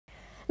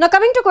Now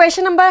coming to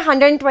question number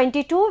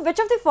 122, which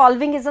of the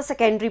following is a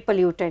secondary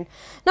pollutant?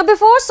 Now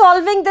before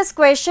solving this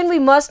question, we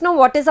must know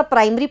what is a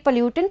primary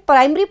pollutant.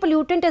 Primary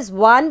pollutant is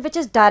one which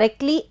is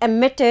directly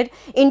emitted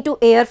into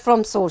air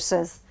from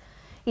sources.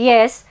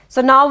 Yes,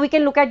 so now we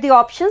can look at the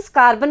options: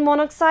 carbon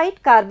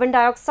monoxide, carbon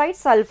dioxide,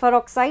 sulfur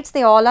oxides,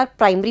 they all are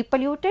primary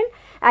pollutant,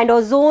 and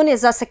ozone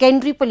is a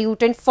secondary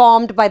pollutant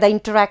formed by the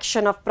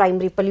interaction of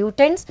primary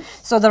pollutants.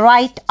 So the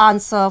right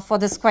answer for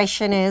this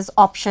question is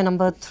option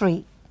number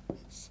 3.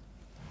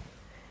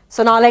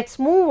 So now let's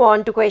move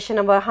on to question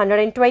number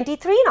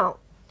 123 now.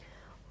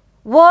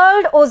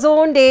 World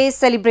Ozone Day is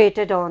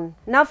celebrated on.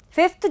 Now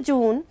 5th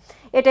June,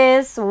 it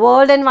is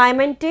World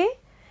Environment Day.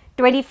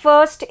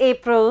 21st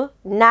April,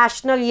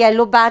 National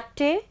Yellow Bat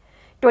Day.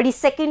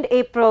 22nd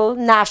April,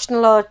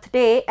 National Earth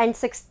Day, and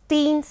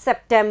 16th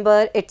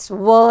September, it's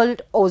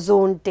World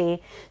Ozone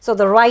Day. So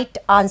the right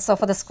answer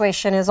for this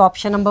question is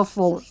option number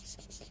 4.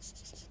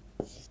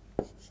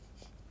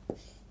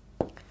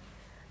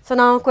 So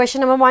now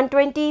question number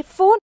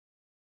 124.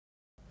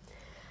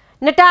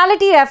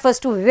 Natality refers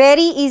to,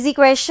 very easy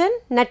question.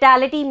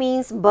 Natality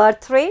means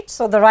birth rate.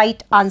 So the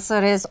right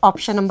answer is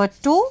option number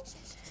 2.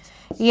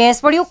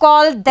 Yes, what do you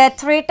call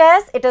death rate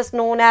as? It is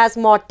known as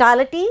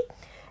mortality.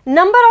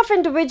 Number of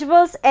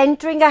individuals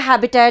entering a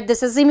habitat,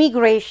 this is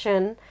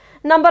immigration.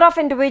 Number of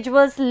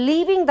individuals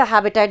leaving the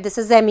habitat, this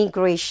is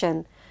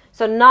emigration.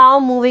 So now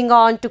moving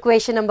on to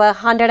question number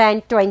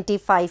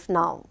 125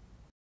 now.